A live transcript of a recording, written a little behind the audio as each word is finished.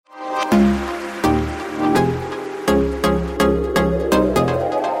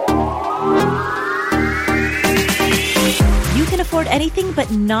anything, but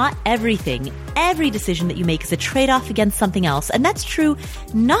not everything. Every decision that you make is a trade-off against something else. And that's true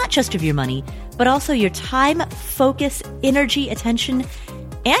not just of your money, but also your time, focus, energy, attention,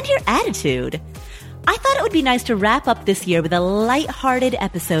 and your attitude. I thought it would be nice to wrap up this year with a lighthearted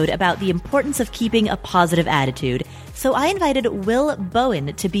episode about the importance of keeping a positive attitude. So I invited Will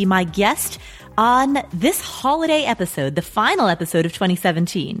Bowen to be my guest on this holiday episode, the final episode of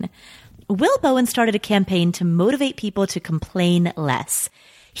 2017. Will Bowen started a campaign to motivate people to complain less.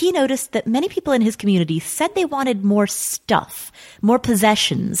 He noticed that many people in his community said they wanted more stuff, more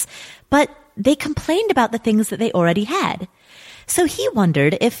possessions, but they complained about the things that they already had. So he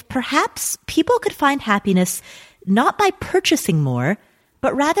wondered if perhaps people could find happiness not by purchasing more,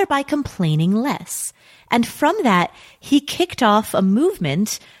 but rather by complaining less. And from that, he kicked off a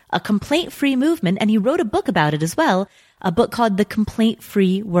movement, a complaint-free movement, and he wrote a book about it as well, a book called The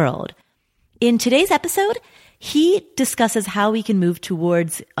Complaint-Free World. In today's episode, he discusses how we can move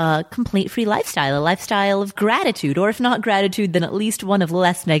towards a complaint-free lifestyle, a lifestyle of gratitude, or if not gratitude, then at least one of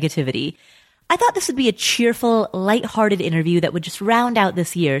less negativity. I thought this would be a cheerful, lighthearted interview that would just round out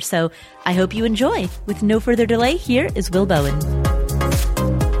this year, so I hope you enjoy. With no further delay, here is Will Bowen.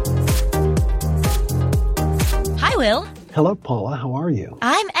 Hi, Will. Hello, Paula. How are you?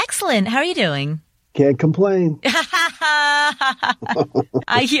 I'm excellent. How are you doing? Can't complain.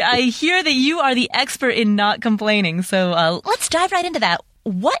 I hear that you are the expert in not complaining, so let's dive right into that.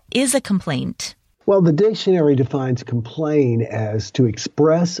 What is a complaint? Well, the dictionary defines complain as to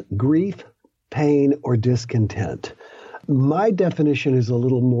express grief, pain, or discontent. My definition is a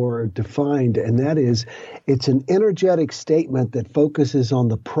little more defined, and that is it's an energetic statement that focuses on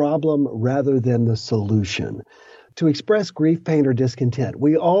the problem rather than the solution. To express grief, pain, or discontent.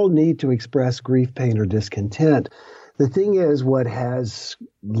 We all need to express grief, pain, or discontent. The thing is, what has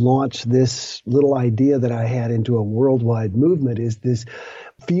launched this little idea that I had into a worldwide movement is this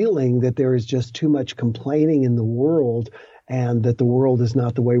feeling that there is just too much complaining in the world and that the world is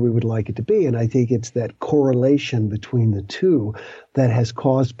not the way we would like it to be. And I think it's that correlation between the two that has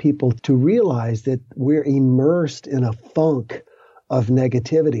caused people to realize that we're immersed in a funk of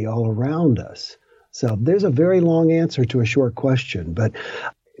negativity all around us. So there's a very long answer to a short question. But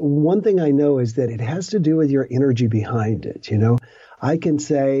one thing I know is that it has to do with your energy behind it. You know, I can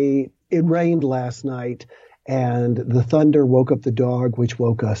say it rained last night and the thunder woke up the dog, which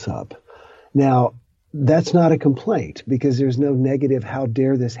woke us up. Now, that's not a complaint because there's no negative, how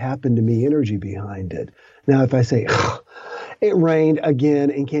dare this happen to me energy behind it. Now, if I say, it rained again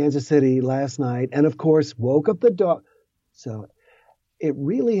in Kansas City last night and, of course, woke up the dog. So it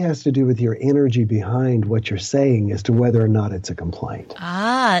really has to do with your energy behind what you're saying as to whether or not it's a complaint.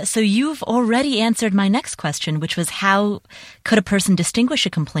 So you've already answered my next question, which was how could a person distinguish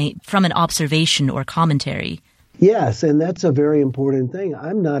a complaint from an observation or commentary? Yes, and that's a very important thing.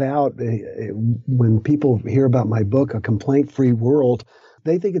 I'm not out, when people hear about my book, A Complaint-Free World,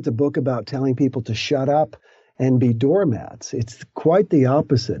 they think it's a book about telling people to shut up and be doormats. It's quite the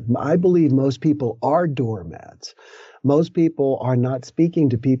opposite. I believe most people are doormats. Most people are not speaking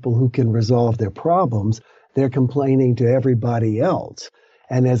to people who can resolve their problems. They're complaining to everybody else.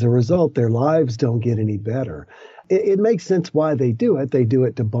 And as a result, their lives don't get any better. It makes sense why they do it. They do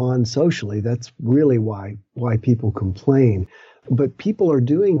it to bond socially. That's really why people complain. But people are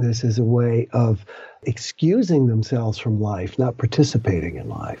doing this as a way of excusing themselves from life, not participating in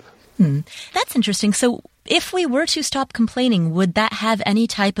life. That's interesting. So if we were to stop complaining, would that have any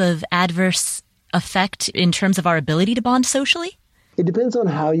type of adverse effect in terms of our ability to bond socially? It depends on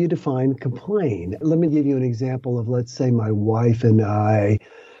how you define complain. Let me give you an example of, let's say, my wife and I.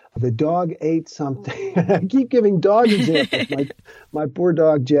 The dog ate something. I keep giving dog examples. My poor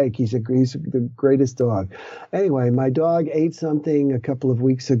dog, Jake, he's the greatest dog. Anyway, my dog ate something a couple of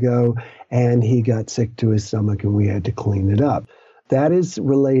weeks ago, and he got sick to his stomach, and we had to clean it up. That is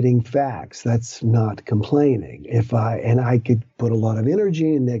relating facts. That's not complaining. I could put a lot of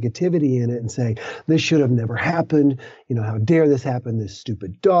energy and negativity in it and say, this should have never happened. You know, how dare this happen? This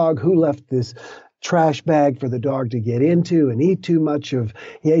stupid dog, who left this trash bag for the dog to get into and eat too much of,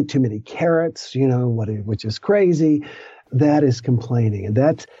 he ate too many carrots, you know, which is crazy. That is complaining.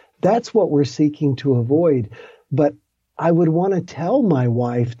 And that's what we're seeking to avoid. But I would want to tell my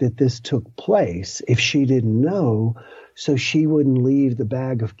wife that this took place if she didn't know, so she wouldn't leave the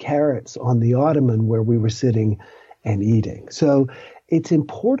bag of carrots on the ottoman where we were sitting and eating. So it's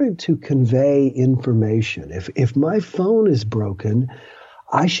important to convey information. If my phone is broken,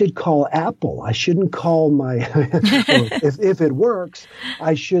 I should call Apple. I shouldn't call my, if it works,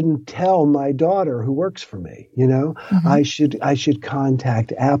 I shouldn't tell my daughter who works for me, you know, I should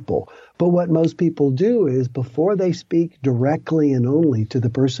contact Apple. But what most people do is before they speak directly and only to the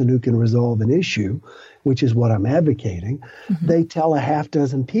person who can resolve an issue, which is what I'm advocating, they tell a half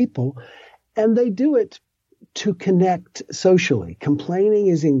dozen people, and they do it to connect socially. Complaining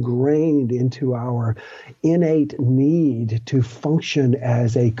is ingrained into our innate need to function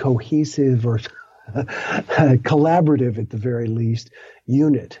as a cohesive or collaborative, at the very least,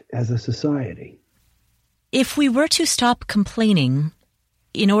 unit as a society. If we were to stop complaining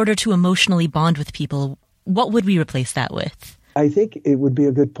in order to emotionally bond with people, what would we replace that with? I think it would be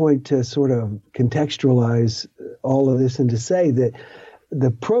a good point to sort of contextualize all of this and to say that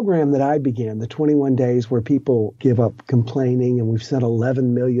the program that I began, the 21 days where people give up complaining, and we've sent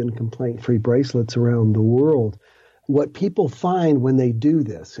 11 million complaint-free bracelets around the world, what people find when they do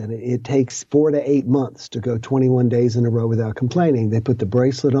this, and it takes 4 to 8 months to go 21 days in a row without complaining, they put the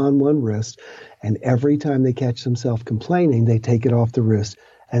bracelet on one wrist, and every time they catch themselves complaining, they take it off the wrist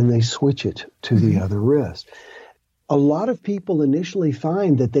and they switch it to the other wrist. A lot of people initially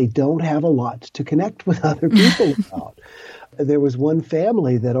find that they don't have a lot to connect with other people about. There was one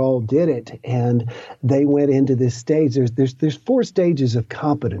family that all did it, and they went into this stage. There's 4 stages of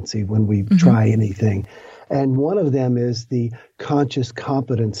competency when we try anything. And one of them is the conscious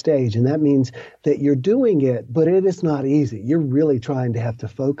competent stage. And that means that you're doing it, but it is not easy. You're really trying to have to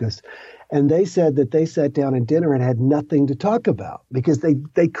focus. And they said that they sat down at dinner and had nothing to talk about because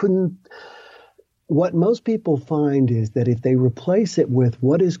they couldn't. What most people find is that if they replace it with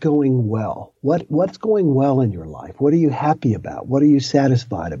what is going well, what's going well in your life? What are you happy about? What are you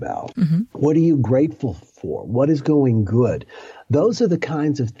satisfied about? What are you grateful for? What is going good? Those are the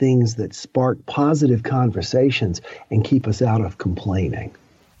kinds of things that spark positive conversations and keep us out of complaining.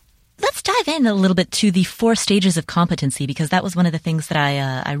 Let's dive in a little bit to the 4 stages of competency, because that was one of the things that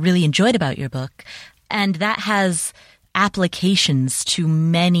I really enjoyed about your book. And that has applications to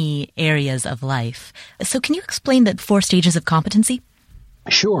many areas of life. So can you explain the 4 stages of competency?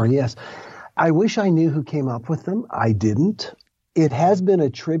 Sure, yes. I wish I knew who came up with them. I didn't. It has been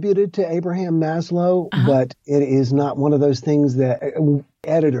attributed to Abraham Maslow, but it is not one of those things that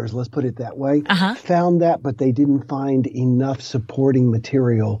editors, let's put it that way, found that, but they didn't find enough supporting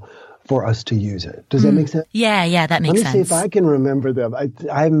material for us to use it. Does that make sense? Yeah, that makes sense. Let me see if I can remember them. I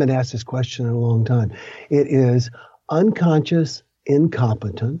haven't been asked this question in a long time. It is unconscious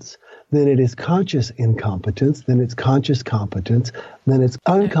incompetence, then it is conscious incompetence, then it's conscious competence, then it's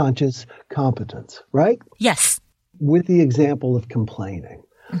unconscious competence, right? Yes. With the example of complaining.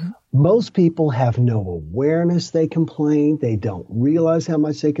 Most people have no awareness they complain. They don't realize how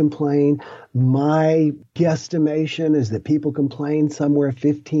much they complain. My guesstimation is that people complain somewhere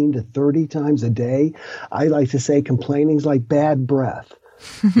 15 to 30 times a day. I like to say complaining's like bad breath.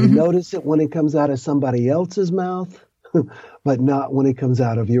 You notice it when it comes out of somebody else's mouth, but not when it comes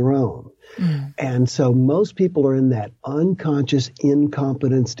out of your own. And so most people are in that unconscious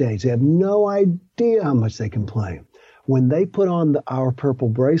incompetent stage. They have no idea how much they complain. When they put on our purple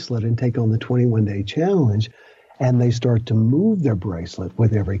bracelet and take on the 21-day challenge, and they start to move their bracelet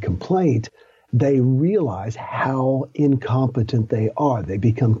with every complaint, they realize how incompetent they are. They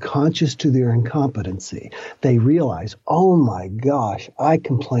become conscious to their incompetency. They realize, oh my gosh, I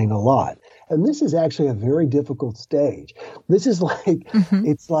complain a lot. And this is actually a very difficult stage. This is like,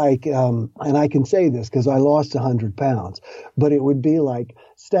 it's like, and I can say this because I lost 100 pounds, but it would be like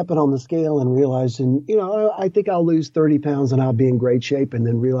stepping on the scale and realizing, I think I'll lose 30 pounds and I'll be in great shape, and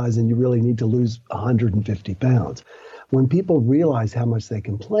then realizing you really need to lose 150 pounds. When people realize how much they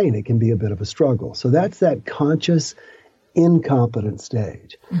complain, it can be a bit of a struggle. So that's that conscious incompetent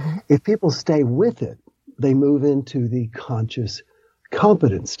stage. If people stay with it, they move into the conscious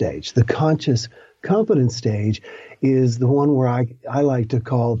competent stage. The conscious competent stage is the one where I like to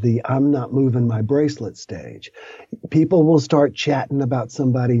call the I'm not moving my bracelet stage. People will start chatting about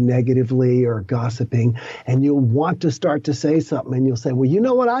somebody negatively or gossiping, and you'll want to start to say something, and you'll say, well, you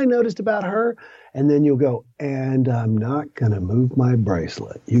know what I noticed about her? And then you'll go, and I'm not going to move my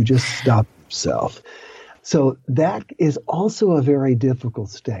bracelet. You just stop yourself. So that is also a very difficult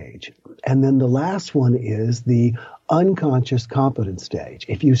stage. And then the last one is the unconscious competent stage.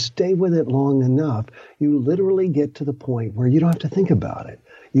 If you stay with it long enough, you literally get to the point where you don't have to think about it.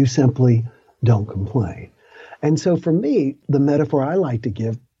 You simply don't complain. And so for me, the metaphor I like to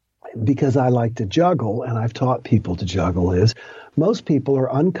give, because I like to juggle, and I've taught people to juggle, is most people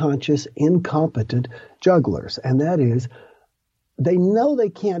are unconscious, incompetent jugglers. And that is, they know they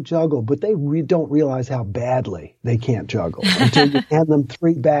can't juggle, but they don't realize how badly they can't juggle until you hand them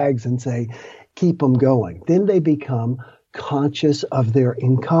 3 bags and say, keep them going. Then they become conscious of their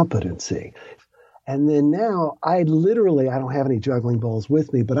incompetency. And then now I don't have any juggling balls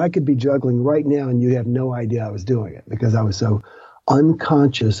with me, but I could be juggling right now and you'd have no idea I was doing it because I was so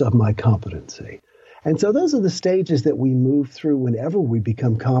unconscious of my competency. And so those are the stages that we move through whenever we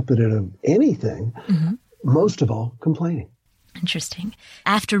become competent of anything, most of all, complaining. Interesting.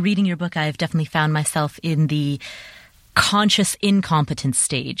 After reading your book, I've definitely found myself in the conscious incompetence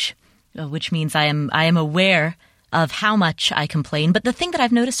stage, which means I am aware of how much I complain. But the thing that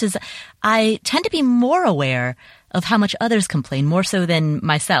I've noticed is I tend to be more aware of how much others complain, more so than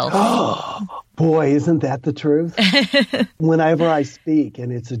myself. Oh, boy, isn't that the truth? Whenever I speak,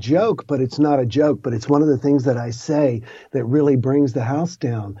 and it's a joke, but it's not a joke, but it's one of the things that I say that really brings the house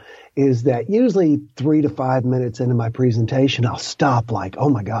down, is that usually 3 to 5 minutes into my presentation, I'll stop like, oh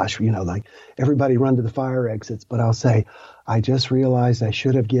my gosh, like everybody run to the fire exits, but I'll say, I just realized I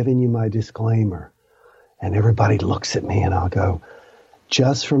should have given you my disclaimer. And everybody looks at me and I'll go,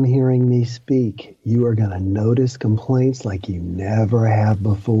 just from hearing me speak, you are going to notice complaints like you never have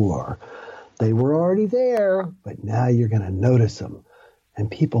before. They were already there, but now you're going to notice them.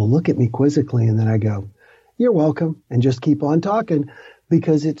 And people look at me quizzically and then I go, you're welcome, and just keep on talking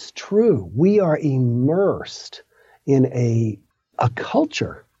because it's true. We are immersed in a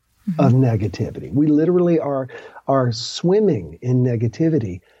culture of negativity. We literally are swimming in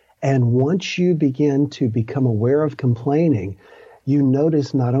negativity. And once you begin to become aware of complaining, you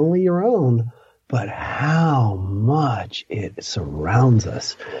notice not only your own, but how much it surrounds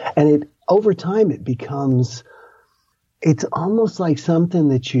us. And over time, it's almost like something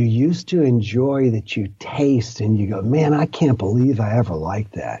that you used to enjoy, that you taste, and you go, man, I can't believe I ever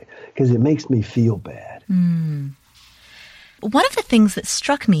liked that, because it makes me feel bad. One of the things that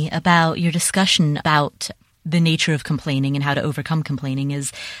struck me about your discussion about the nature of complaining and how to overcome complaining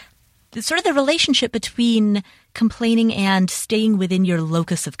is sort of the relationship between complaining and staying within your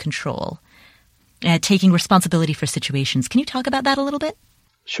locus of control, taking responsibility for situations. Can you talk about that a little bit?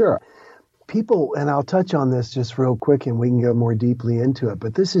 Sure. People, and I'll touch on this just real quick and we can go more deeply into it,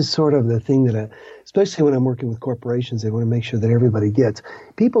 but this is sort of the thing that, especially when I'm working with corporations, they want to make sure that everybody gets.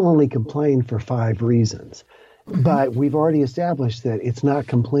 People only complain for 5 reasons. But we've already established that it's not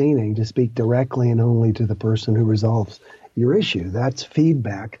complaining to speak directly and only to the person who resolves your issue. That's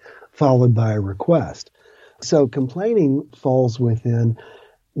feedback followed by a request. So complaining falls within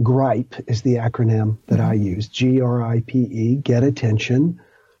GRIPE is the acronym that I use. GRIPE, get attention,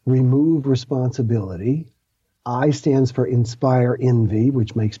 remove responsibility. I stands for inspire envy,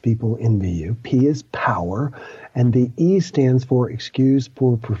 which makes people envy you. P is power. And the E stands for excuse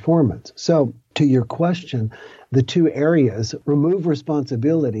poor performance. So to your question, the 2 areas, remove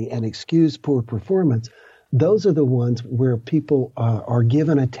responsibility and excuse poor performance, those are the ones where people are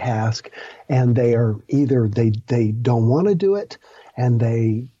given a task and they are either they don't want to do it and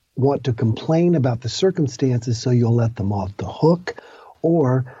they want to complain about the circumstances so you'll let them off the hook,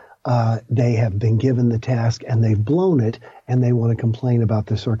 or they have been given the task and they've blown it and they want to complain about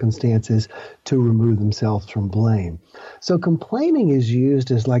the circumstances to remove themselves from blame. So complaining is used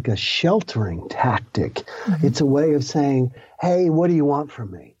as like a sheltering tactic. It's a way of saying, hey, what do you want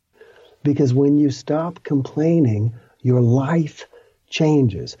from me? Because when you stop complaining, your life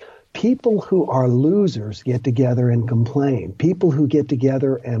changes. People who are losers get together and complain. People who get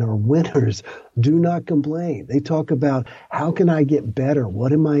together and are winners do not complain. They talk about, how can I get better?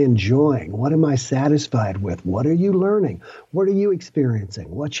 What am I enjoying? What am I satisfied with? What are you learning? What are you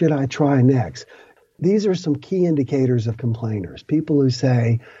experiencing? What should I try next? These are some key indicators of complainers. People who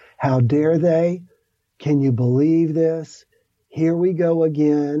say, how dare they? Can you believe this? Here we go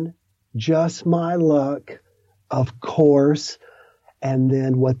again. Just my luck, of course. And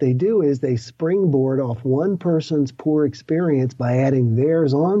then what they do is they springboard off one person's poor experience by adding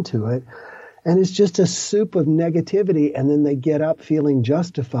theirs onto it. And it's just a soup of negativity. And then they get up feeling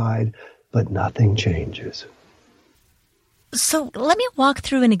justified, but nothing changes. So let me walk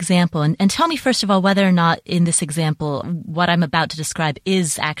through an example and tell me, first of all, whether or not in this example, what I'm about to describe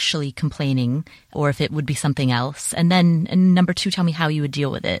is actually complaining or if it would be something else. And then, and number 2, tell me how you would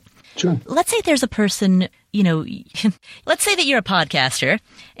deal with it. Sure. Let's say there's a person, let's say that you're a podcaster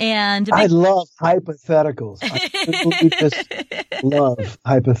and I love hypotheticals. I just love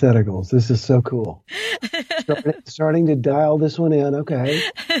hypotheticals. This is so cool. Starting to dial this one in. Okay.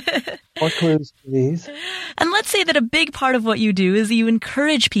 More clues, please. And let's say that a big part of what you do is you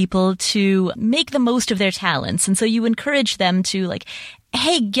encourage people to make the most of their talents. And so you encourage them to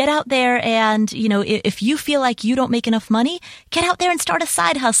hey, get out there and, if you feel like you don't make enough money, get out there and start a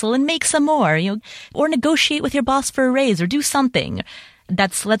side hustle and make some more, or negotiate with your boss for a raise or do something.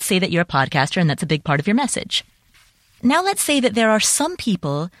 Let's say that you're a podcaster and that's a big part of your message. Now let's say that there are some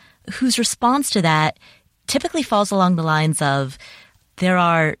people whose response to that typically falls along the lines of there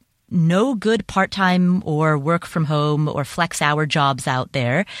are no good part-time or work from home or flex hour jobs out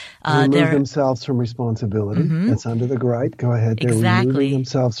there. Remove themselves from responsibility. Mm-hmm. That's under the right. Go ahead. They're removing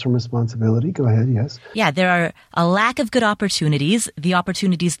themselves from responsibility. Go ahead. Yes. Yeah. There are a lack of good opportunities. The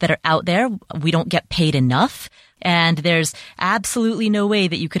opportunities that are out there, we don't get paid enough. And there's absolutely no way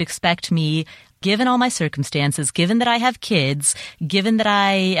that you could expect me, given all my circumstances, given that I have kids, given that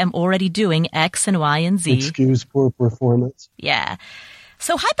I am already doing X and Y and Z. Excuse poor performance. Yeah.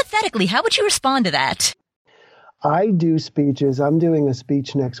 So hypothetically, how would you respond to that? I do speeches. I'm doing a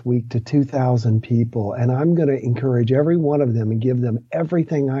speech next week to 2,000 people, and I'm going to encourage every one of them and give them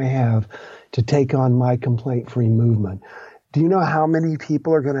everything I have to take on my complaint-free movement. Do you know how many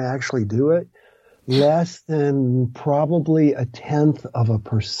people are going to actually do it? Less than probably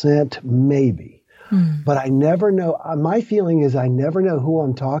 0.1%, maybe. But I never know. My feeling is I never know who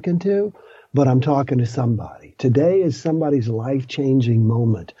I'm talking to, but I'm talking to somebody. Today is somebody's life-changing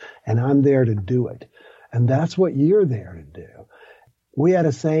moment, and I'm there to do it. And that's what you're there to do. We had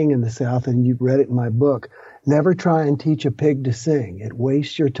a saying in the South, and you read it in my book, never try and teach a pig to sing. It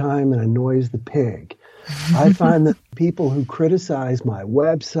wastes your time and annoys the pig. I find that people who criticize my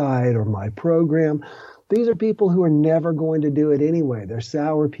website or my program, these are people who are never going to do it anyway. They're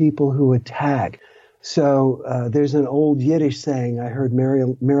sour people who attack. So there's an old Yiddish saying I heard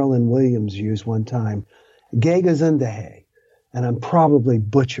Marilyn Williams use one time, Gegesundheit, and I'm probably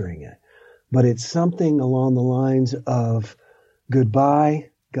butchering it, but it's something along the lines of goodbye,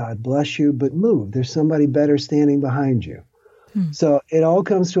 God bless you, but move. There's somebody better standing behind you. So it all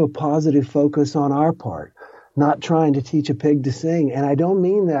comes to a positive focus on our part, not trying to teach a pig to sing. And I don't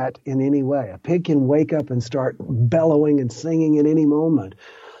mean that in any way. A pig can wake up and start bellowing and singing at any moment.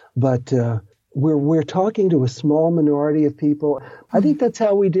 But we're talking to a small minority of people. I think that's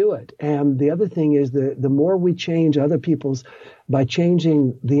how we do it. And the other thing is the more we change other people's, by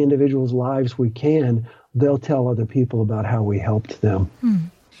changing the individual's lives we can, they'll tell other people about how we helped them.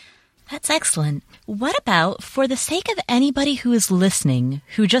 That's excellent. What about, for the sake of anybody who is listening,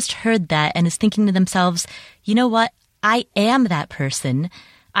 who just heard that and is thinking to themselves, you know what, I am that person.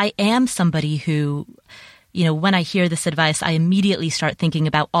 I am somebody who, you know, when I hear this advice, I immediately start thinking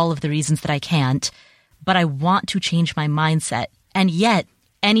about all of the reasons that I can't, but I want to change my mindset. And yet,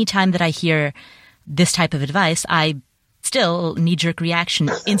 anytime that I hear this type of advice, I still, knee-jerk reaction,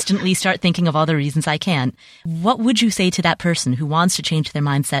 instantly start thinking of all the reasons I can't. What would you say to that person who wants to change their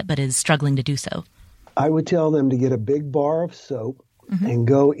mindset but is struggling to do so? I would tell them to get a big bar of soap and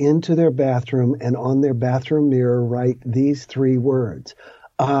go into their bathroom and on their bathroom mirror write these 3 words.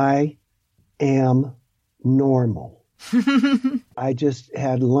 I am normal. I just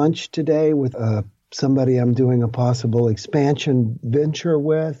had lunch today with somebody I'm doing a possible expansion venture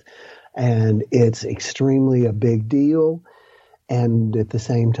with. And it's extremely a big deal, and at the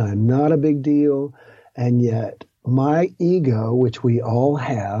same time, not a big deal. And yet my ego, which we all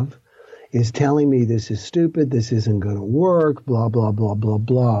have, is telling me this is stupid, this isn't going to work, blah, blah, blah, blah,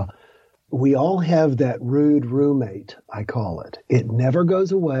 blah. We all have that rude roommate, I call it. It never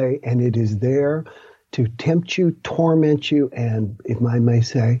goes away, and it is there to tempt you, torment you, and, if I may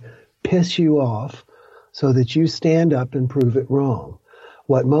say, piss you off so that you stand up and prove it wrong.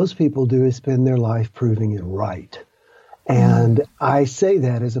 What most people do is spend their life proving it right. And I say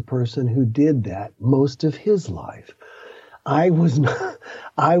that as a person who did that most of his life. I was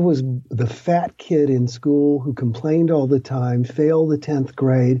the fat kid in school who complained all the time, failed the 10th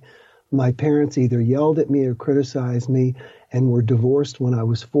grade. My parents either yelled at me or criticized me and were divorced when I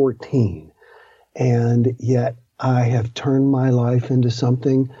was 14. And yet I have turned my life into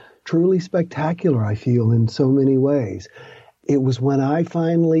something truly spectacular, I feel, in so many ways. It was when I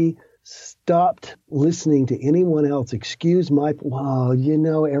finally stopped listening to anyone else excuse my, well, you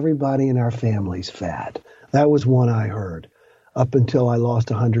know, everybody in our family's fat. That was one I heard up until I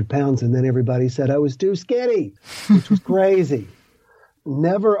lost 100 pounds. And then everybody said I was too skinny, which was crazy.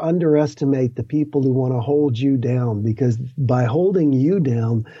 Never underestimate the people who want to hold you down, because by holding you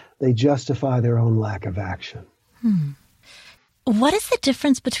down, they justify their own lack of action. What is the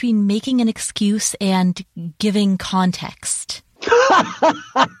difference between making an excuse and giving context? Oh,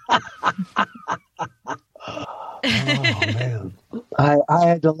 man. I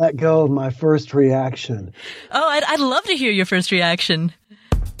had to let go of my first reaction. Oh, I'd love to hear your first reaction.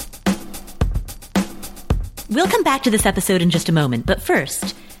 We'll come back to this episode in just a moment, but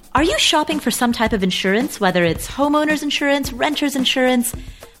first, are you shopping for some type of insurance, whether it's homeowners insurance, renters insurance,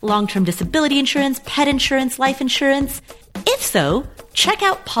 long-term disability insurance, pet insurance, life insurance? If so, check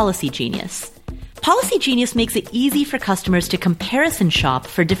out Policy Genius. Policy Genius makes it easy for customers to comparison shop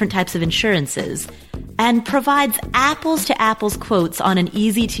for different types of insurances and provides apples-to-apples quotes on an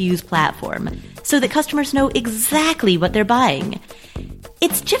easy-to-use platform so that customers know exactly what they're buying.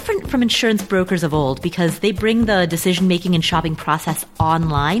 It's different from insurance brokers of old because they bring the decision-making and shopping process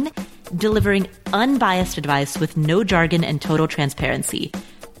online, delivering unbiased advice with no jargon and total transparency.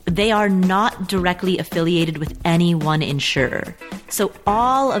 They are not directly affiliated with any one insurer. So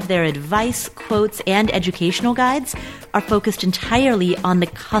all of their advice, quotes, and educational guides are focused entirely on the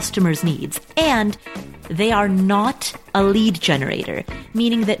customer's needs. And they are not a lead generator,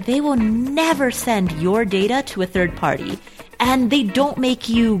 meaning that they will never send your data to a third party. And they don't make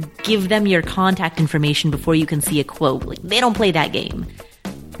you give them your contact information before you can see a quote. Like, they don't play that game.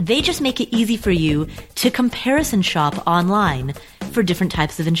 They just make it easy for you to comparison shop online for different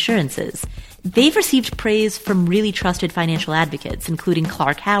types of insurances. They've received praise from really trusted financial advocates, including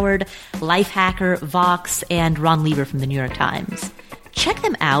Clark Howard, Lifehacker, Vox, and Ron Lieber from the New York Times. Check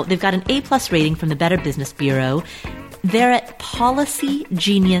them out. They've got an A+ rating from the Better Business Bureau. They're at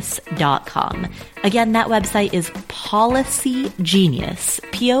policygenius.com. Again, that website is policygenius,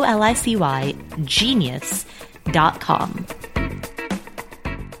 Policy, genius.com.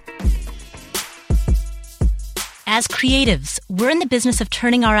 As creatives, we're in the business of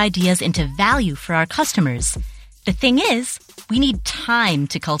turning our ideas into value for our customers. The thing is, we need time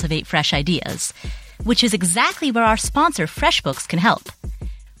to cultivate fresh ideas, which is exactly where our sponsor, FreshBooks, can help.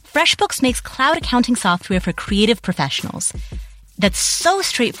 FreshBooks makes cloud accounting software for creative professionals that's so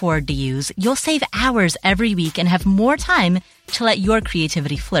straightforward to use, you'll save hours every week and have more time to let your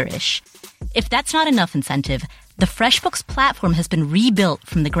creativity flourish. If that's not enough incentive, the FreshBooks platform has been rebuilt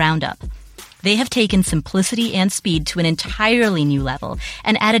from the ground up. They have taken simplicity and speed to an entirely new level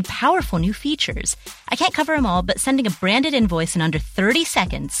and added powerful new features. I can't cover them all, but sending a branded invoice in under 30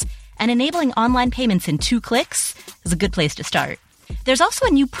 seconds and enabling online payments in 2 clicks is a good place to start. There's also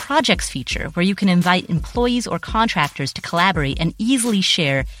a new projects feature where you can invite employees or contractors to collaborate and easily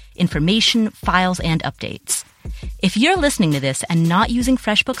share information, files, and updates. If you're listening to this and not using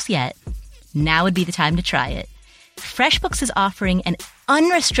FreshBooks yet, now would be the time to try it. FreshBooks is offering an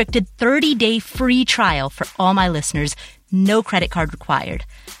unrestricted 30-day free trial for all my listeners, no credit card required.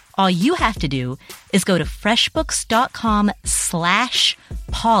 All you have to do is go to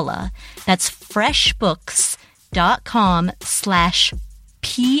freshbooks.com/Paula. That's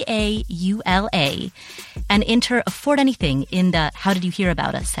freshbooks.com/PAULA and enter Afford Anything in the How Did You Hear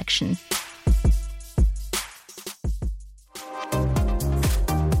About Us section.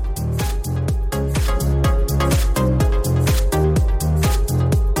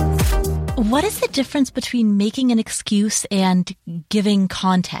 What is the difference between making an excuse and giving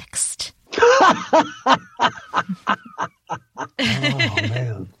context? Oh,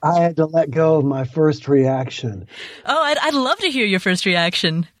 man. I had to let go of my first reaction. Oh, I'd love to hear your first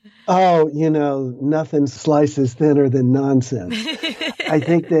reaction. Oh, nothing slices thinner than nonsense. I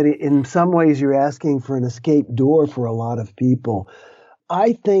think that in some ways you're asking for an escape door for a lot of people.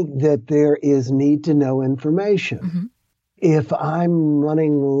 I think that there is need to know information. Mm-hmm. If I'm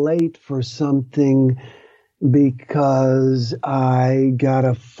running late for something because I got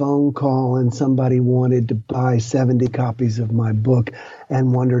a phone call and somebody wanted to buy 70 copies of my book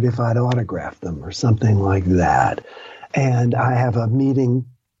and wondered if I'd autograph them or something like that, and I have a meeting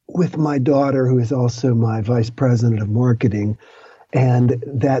with my daughter, who is also my vice president of marketing, and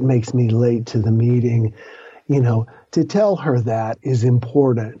that makes me late to the meeting, to tell her that is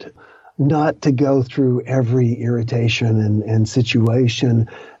important. Not to go through every irritation and situation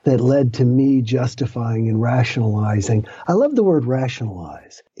that led to me justifying and rationalizing. I love the word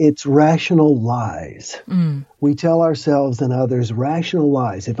rationalize. It's rational lies. Mm. We tell ourselves and others rational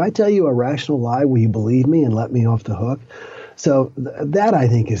lies. If I tell you a rational lie, will you believe me and let me off the hook? So that, I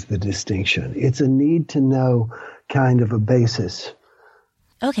think, is the distinction. It's a need to know kind of a basis.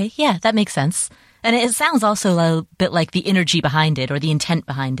 Okay, yeah, that makes sense. And it sounds also a bit like the energy behind it or the intent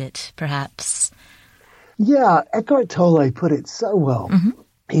behind it, perhaps. Yeah, Eckhart Tolle put it so well. Mm-hmm.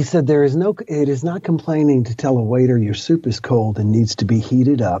 He said, it is not complaining to tell a waiter your soup is cold and needs to be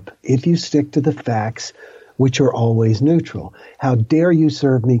heated up if you stick to the facts, which are always neutral. How dare you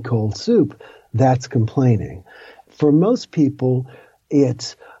serve me cold soup? That's complaining. For most people,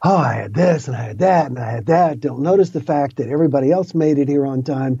 it's, oh, I had this and I had that and I had that. Don't notice the fact that everybody else made it here on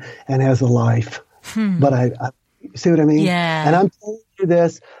time and has a life. But I see what I mean? Yeah. And I'm telling you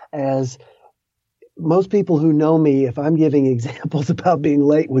this as most people who know me, if I'm giving examples about being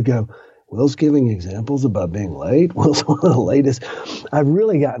late, would go, Will's giving examples about being late? Will's one of the latest. I've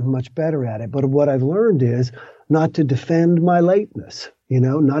really gotten much better at it. But what I've learned is not to defend my lateness.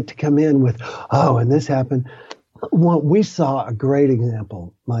 not to come in with, oh, and this happened. Well, we saw a great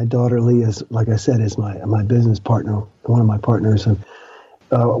example. My daughter Leah, like I said, is my business partner, one of my partners. And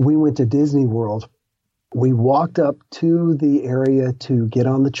we went to Disney World. We walked up to the area to get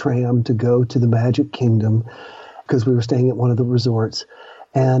on the tram to go to the Magic Kingdom because we were staying at one of the resorts.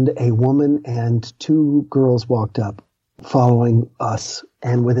 And a woman and two girls walked up following us.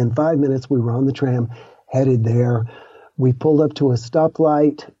 And within 5 minutes, we were on the tram, headed there. We pulled up to a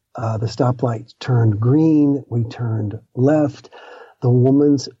stoplight. The stoplight turned green. We turned left. The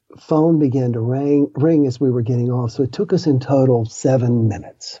woman's phone began to ring as we were getting off. So it took us in total 7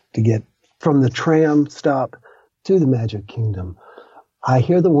 minutes to get from the tram stop to the Magic Kingdom. I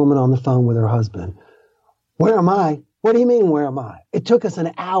hear the woman on the phone with her husband. Where am I? What do you mean, where am I? It took us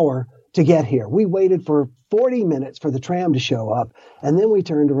an hour to get here. We waited for 40 minutes for the tram to show up, and then we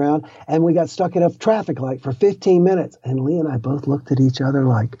turned around and we got stuck at a traffic light for 15 minutes. And Lee and I both looked at each other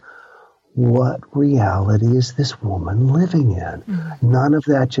like, what reality is this woman living in? Mm-hmm. None of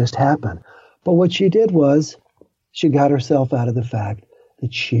that just happened. But what she did was she got herself out of the fact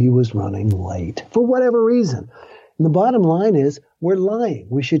that she was running late for whatever reason. And the bottom line is we're lying.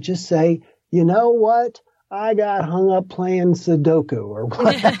 We should just say, you know what? I got hung up playing Sudoku or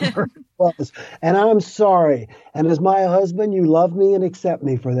whatever it was. And I'm sorry. And as my husband, you love me and accept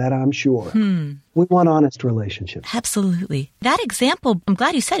me for that, I'm sure. We want honest relationships. Absolutely. That example, I'm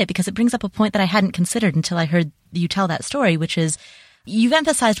glad you said it because it brings up a point that I hadn't considered until I heard you tell that story, which is you've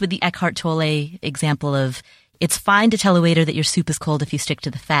emphasized with the Eckhart Tolle example of it's fine to tell a waiter that your soup is cold if you stick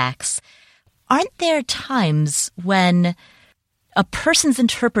to the facts. Aren't there times when a person's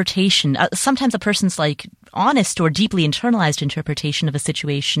interpretation, sometimes a person's like honest or deeply internalized interpretation of a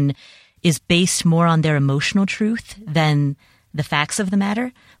situation is based more on their emotional truth than the facts of the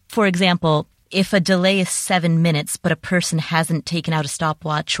matter? For example, if a delay is 7 minutes, but a person hasn't taken out a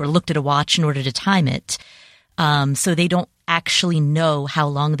stopwatch or looked at a watch in order to time it, so they don't actually know how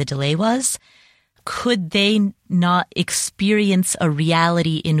long the delay was, could they not experience a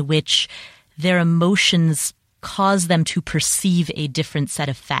reality in which their emotions cause them to perceive a different set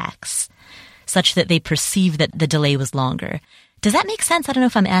of facts, such that they perceive that the delay was longer? Does that make sense? I don't know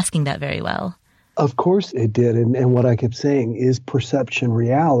if I'm asking that very well. Of course it did. And what I kept saying is perception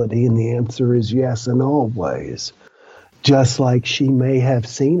reality. And the answer is yes in all ways. Just like she may have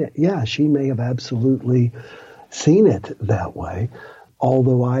seen it. Yeah, she may have absolutely seen it that way.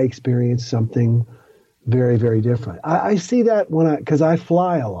 Although I experienced something very, very different. I see that because I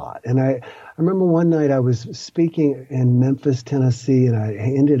fly a lot. And I remember one night I was speaking in Memphis, Tennessee, and I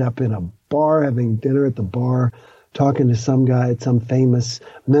ended up in a bar, having dinner at the bar, talking to some guy at some famous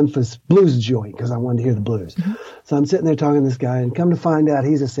Memphis blues joint because I wanted to hear the blues. Mm-hmm. So I'm sitting there talking to this guy, and come to find out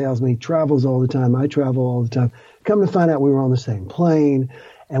he's a salesman. He travels all the time. I travel all the time. Come to find out we were on the same plane,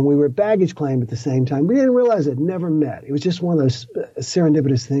 and we were at baggage claim at the same time. We didn't realize it, never met. It was just one of those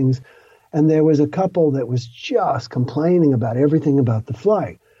serendipitous things. And there was a couple that was just complaining about everything about the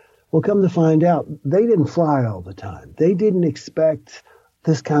flight. Well, come to find out, they didn't fly all the time. They didn't expect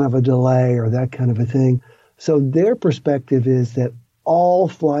this kind of a delay or that kind of a thing. So their perspective is that all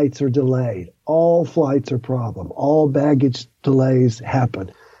flights are delayed. All flights are problem. All baggage delays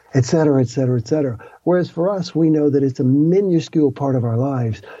happen, et cetera, et cetera, et cetera. Whereas for us, we know that it's a minuscule part of our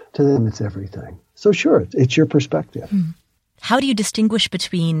lives. To them, it's everything. So sure, it's your perspective. How do you distinguish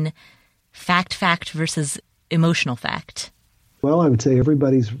between fact versus emotional fact? Well, I would say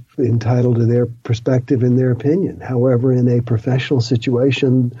everybody's entitled to their perspective and their opinion. However, in a professional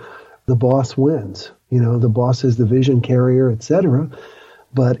situation, the boss wins. The boss is the vision carrier, et cetera.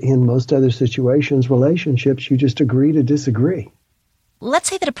 But in most other situations, relationships, you just agree to disagree. Let's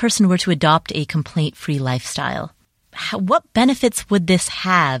say that a person were to adopt a complaint-free lifestyle. What benefits would this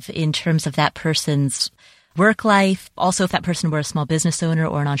have in terms of that person's work life? Also, if that person were a small business owner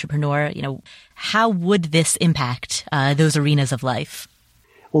or an entrepreneur, how would this impact those arenas of life?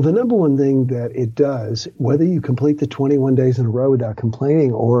 Well, the number one thing that it does, whether you complete the 21 days in a row without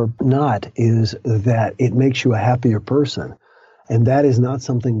complaining or not, is that it makes you a happier person. And that is not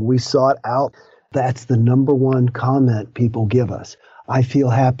something we sought out. That's the number one comment people give us. I feel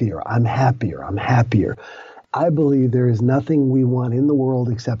happier. I'm happier. I'm happier. I believe there is nothing we want in the world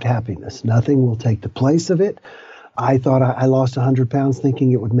except happiness. Nothing will take the place of it. I thought I lost 100 pounds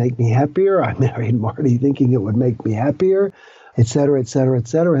thinking it would make me happier. I married Marty thinking it would make me happier, et cetera, et cetera, et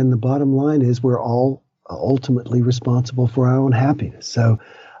cetera. And the bottom line is we're all ultimately responsible for our own happiness. So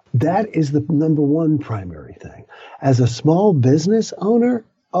that is the number one primary thing. As a small business owner,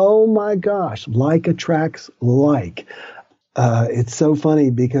 oh my gosh, like attracts like. It's so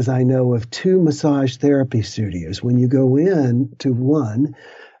funny because I know of 2 massage therapy studios. When you go in to one,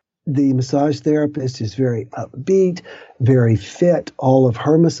 the massage therapist is very upbeat, very fit. All of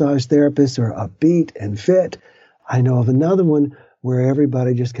her massage therapists are upbeat and fit. I know of another one where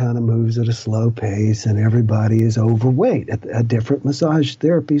everybody just kind of moves at a slow pace and everybody is overweight at a different massage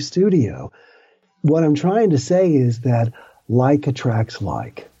therapy studio. What I'm trying to say is that like attracts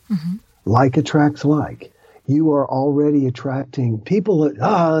like. Mm-hmm. Like attracts like. You are already attracting people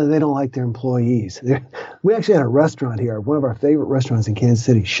that, they don't like their employees. We actually had a restaurant here, one of our favorite restaurants in Kansas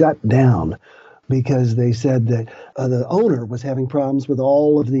City, shut down because they said that the owner was having problems with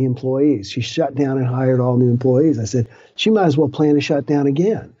all of the employees. She shut down and hired all new employees. I said, she might as well plan to shut down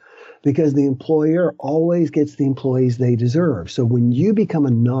again because the employer always gets the employees they deserve. So when you become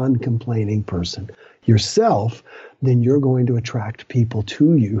a non-complaining person yourself, then you're going to attract people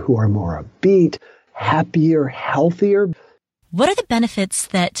to you who are more upbeat, happier, healthier. What are the benefits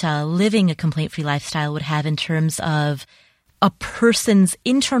that living a complaint-free lifestyle would have in terms of a person's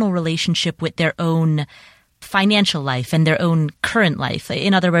internal relationship with their own financial life and their own current life?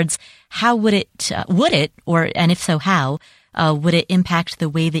 In other words, how would it, and if so, how, would it impact the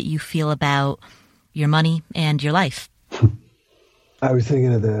way that you feel about your money and your life? I was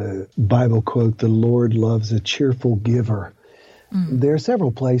thinking of the Bible quote, "The Lord loves a cheerful giver." There are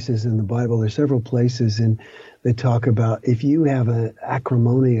several places in the Bible, there's several places that talk about if you have an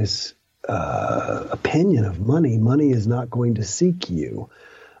acrimonious opinion of money, money is not going to seek you.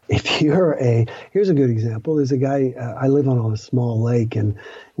 If you're here's a good example. There's a guy, I live on a small lake and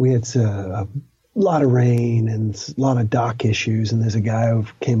we had a lot of rain and a lot of dock issues. And there's a guy who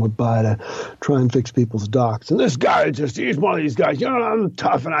came by to try and fix people's docks. And this guy he's one of these guys, I'm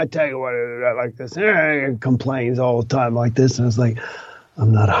tough and I tell you what, like this, and complains all the time like this. And it's like,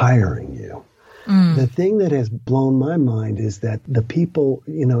 I'm not hiring you. The thing that has blown my mind is that the people,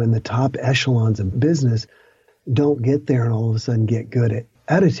 in the top echelons of business don't get there and all of a sudden get good at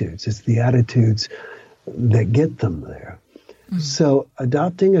attitudes. It's the attitudes that get them there. So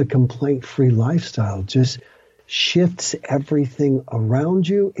adopting a complaint-free lifestyle just shifts everything around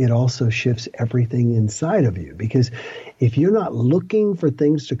you. It also shifts everything inside of you. Because if you're not looking for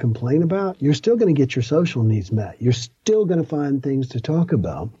things to complain about, you're still going to get your social needs met. You're still going to find things to talk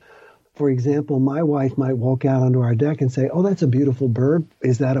about. For example, my wife might walk out onto our deck and say, "Oh, that's a beautiful bird.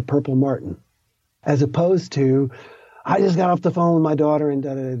 Is that a purple martin?" As opposed to, "I just got off the phone with my daughter and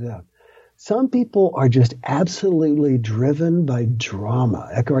da-da-da-da." Some people are just absolutely driven by drama.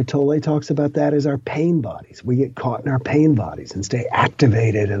 Eckhart Tolle talks about that as our pain bodies. We get caught in our pain bodies and stay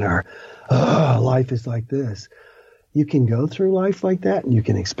activated in our, life is like this. You can go through life like that and you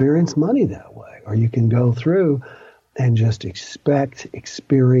can experience money that way. Or you can go through and just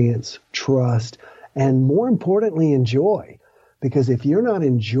experience, trust, and more importantly, enjoy. Because if you're not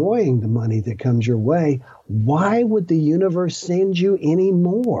enjoying the money that comes your way, why would the universe send you any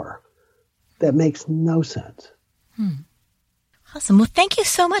more? That makes no sense. Awesome. Well, thank you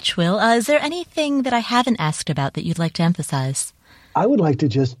so much, Will. Is there anything that I haven't asked about that you'd like to emphasize? I would like to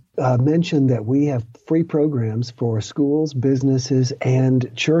just mention that we have free programs for schools, businesses,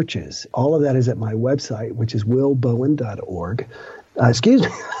 and churches. All of that is at my website, which is willbowen.org. Excuse me.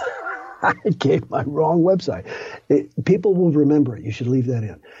 I gave my wrong website. People will remember it. You should leave that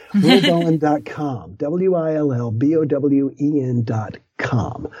in. willbowen.com.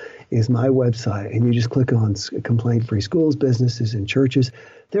 WILLBOWEN.com is my website. And you just click on complaint-free schools, businesses, and churches.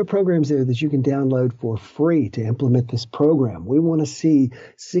 There are programs there that you can download for free to implement this program. We want to see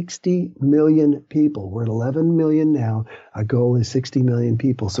 60 million people. We're at 11 million now. Our goal is 60 million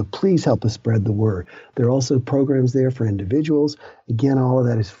people. So please help us spread the word. There are also programs there for individuals. Again, all of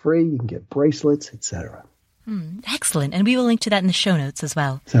that is free. You can get bracelets, etc. Excellent. And we will link to that in the show notes as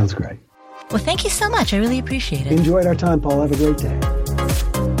well. Sounds great. Well, thank you so much. I really appreciate it. Enjoyed our time, Paul. Have a great day.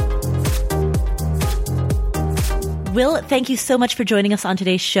 Will, thank you so much for joining us on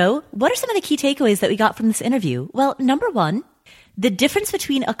today's show. What are some of the key takeaways that we got from this interview? Well, number one, the difference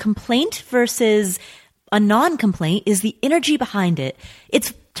between a complaint versus a non-complaint is the energy behind it.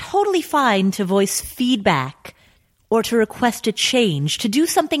 It's totally fine to voice feedback or to request a change, to do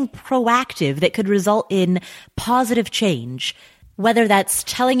something proactive that could result in positive change. Whether that's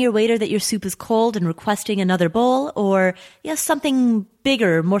telling your waiter that your soup is cold and requesting another bowl, or something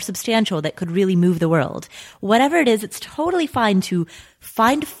bigger, more substantial that could really move the world. Whatever it is, it's totally fine to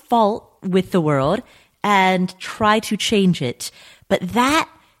find fault with the world and try to change it. But that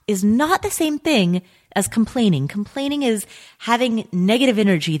is not the same thing as complaining. Complaining is having negative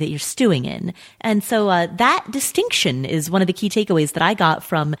energy that you're stewing in. And so that distinction is one of the key takeaways that I got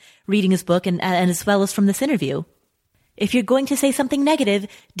from reading his book and as well as from this interview. If you're going to say something negative,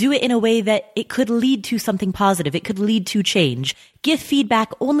 do it in a way that it could lead to something positive. It could lead to change. Give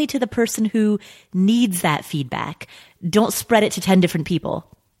feedback only to the person who needs that feedback. Don't spread it to 10 different people.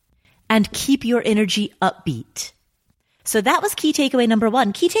 And keep your energy upbeat. So that was key takeaway number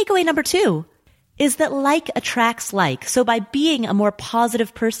 1. Key takeaway number 2 is that like attracts like. So by being a more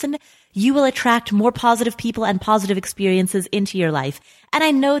positive person, you will attract more positive people and positive experiences into your life. And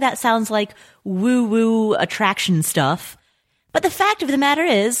I know that sounds like woo-woo attraction stuff, but the fact of the matter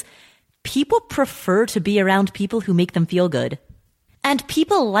is, people prefer to be around people who make them feel good. And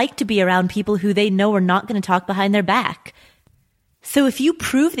people like to be around people who they know are not going to talk behind their back. So if you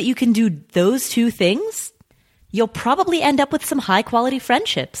prove that you can do those 2 things, you'll probably end up with some high-quality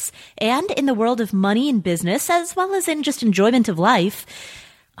friendships. And in the world of money and business, as well as in just enjoyment of life,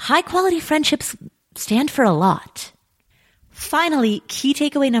 high-quality friendships stand for a lot. Finally, key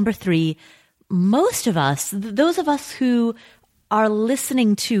takeaway number 3, most of us, those of us who are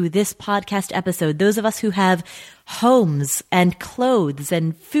listening to this podcast episode, those of us who have homes and clothes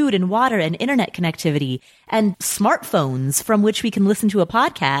and food and water and internet connectivity and smartphones from which we can listen to a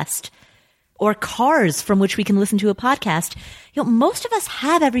podcast, or cars from which we can listen to a podcast, most of us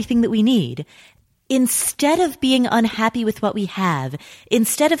have everything that we need. Instead of being unhappy with what we have,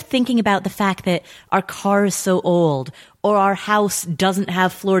 instead of thinking about the fact that our car is so old, or our house doesn't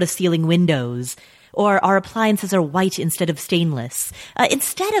have floor-to-ceiling windows, or our appliances are white instead of stainless,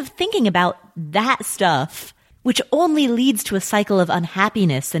 instead of thinking about that stuff, which only leads to a cycle of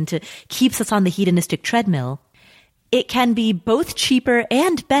unhappiness and keeps us on the hedonistic treadmill, it can be both cheaper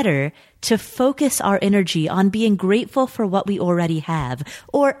and better to focus our energy on being grateful for what we already have,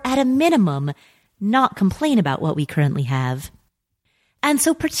 or at a minimum, not complain about what we currently have. And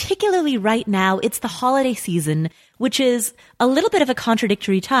so particularly right now, it's the holiday season, which is a little bit of a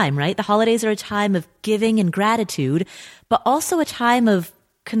contradictory time, right? The holidays are a time of giving and gratitude, but also a time of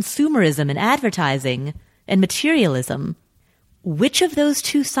consumerism and advertising and materialism. Which of those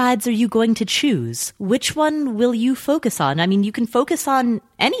 2 sides are you going to choose? Which one will you focus on? I mean, you can focus on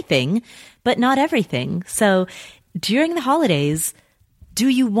anything, but not everything. So during the holidays, do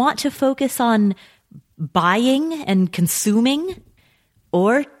you want to focus on buying and consuming?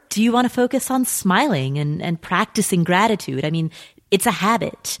 Or do you want to focus on smiling and practicing gratitude? I mean, it's a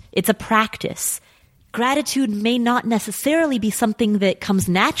habit. It's a practice. Gratitude may not necessarily be something that comes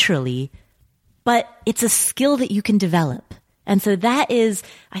naturally, but it's a skill that you can develop. And so that is,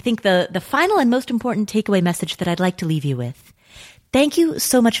 I think, the final and most important takeaway message that I'd like to leave you with. Thank you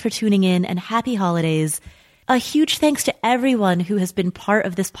so much for tuning in, and happy holidays. A huge thanks to everyone who has been part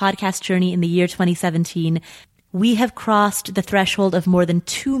of this podcast journey in the year 2017. We have crossed the threshold of more than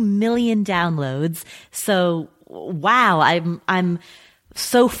 2 million downloads. So, wow, I'm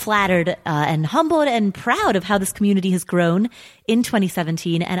so flattered and humbled and proud of how this community has grown in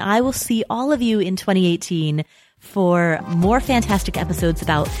 2017. And I will see all of you in 2018 for more fantastic episodes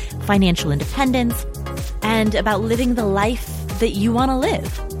about financial independence and about living the life that you want to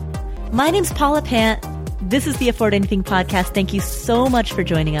live. My name's Paula Pant. This is the Afford Anything podcast. Thank you so much for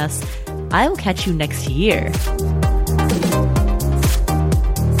joining us. I will catch you next year.